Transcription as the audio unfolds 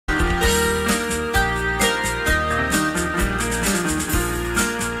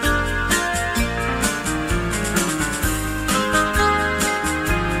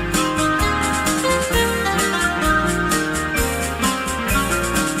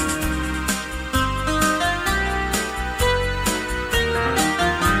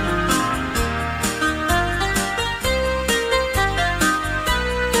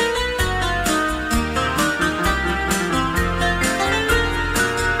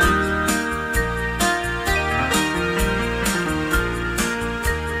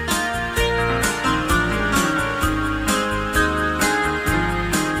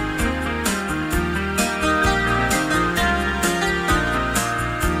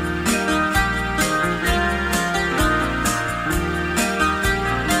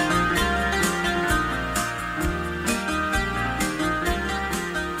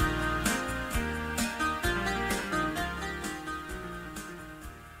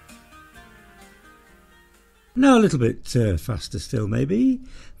Now a little bit faster still, maybe.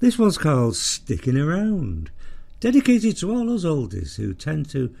 This one's called Sticking Around, dedicated to all those oldies who tend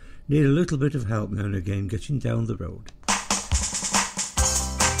to need a little bit of help now and again getting down the road.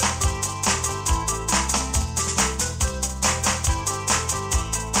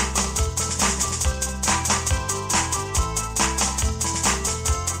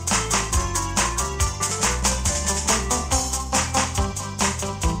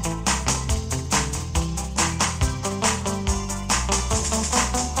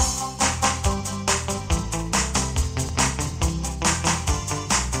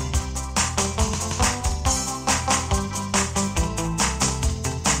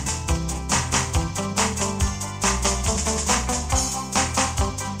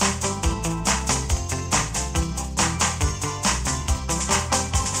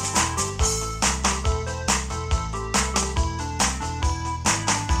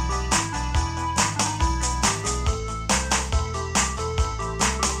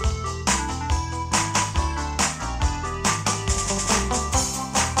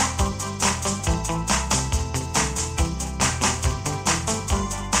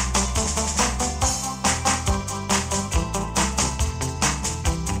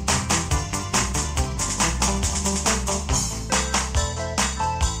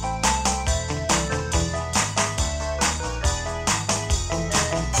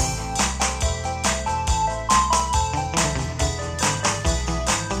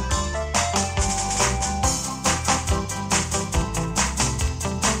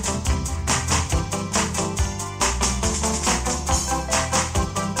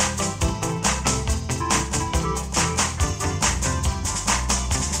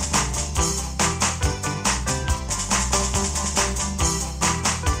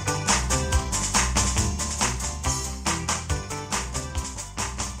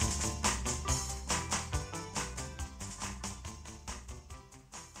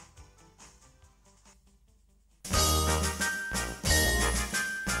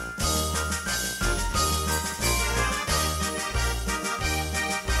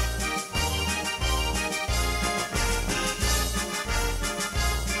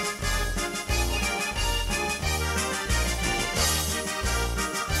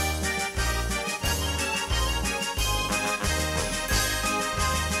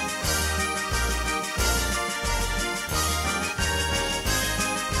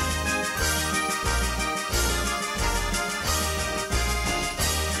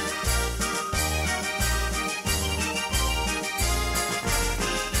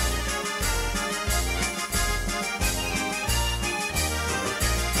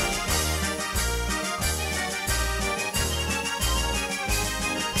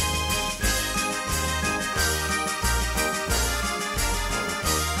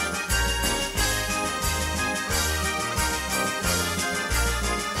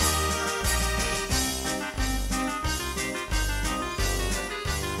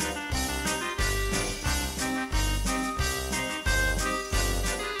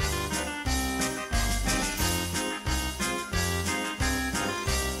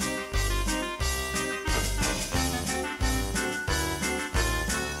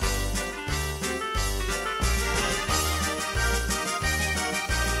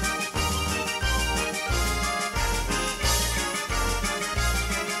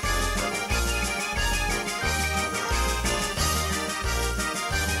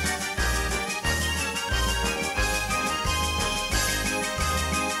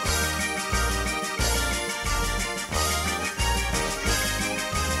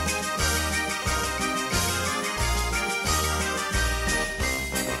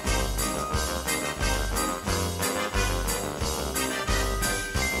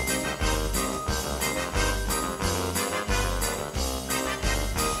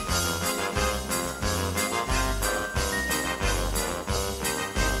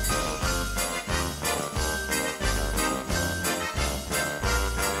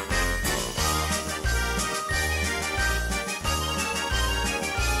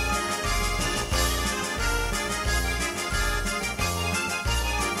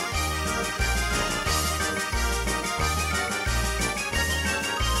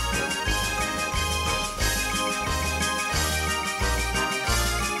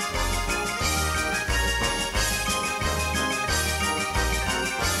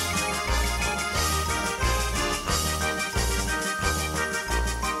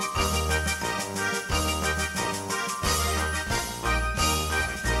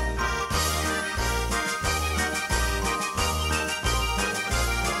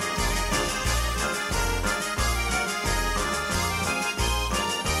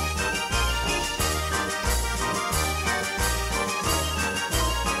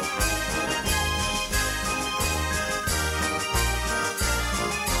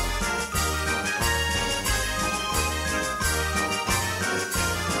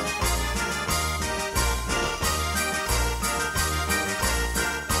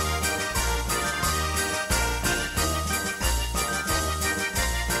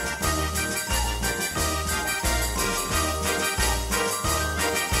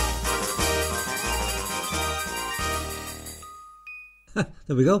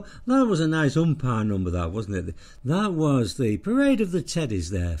 There we go. That was a nice umpire number, that, wasn't it? That was the Parade of the Teddies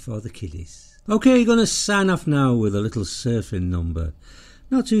there for the kiddies. OK, going to sign off now with a little surfing number.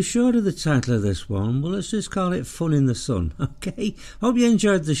 Not too sure of the title of this one, but let's just call it Fun in the Sun. OK, hope you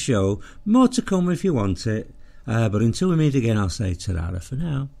enjoyed the show. More to come if you want it. But until we meet again, I'll say ta-ra for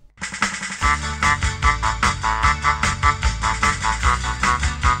now.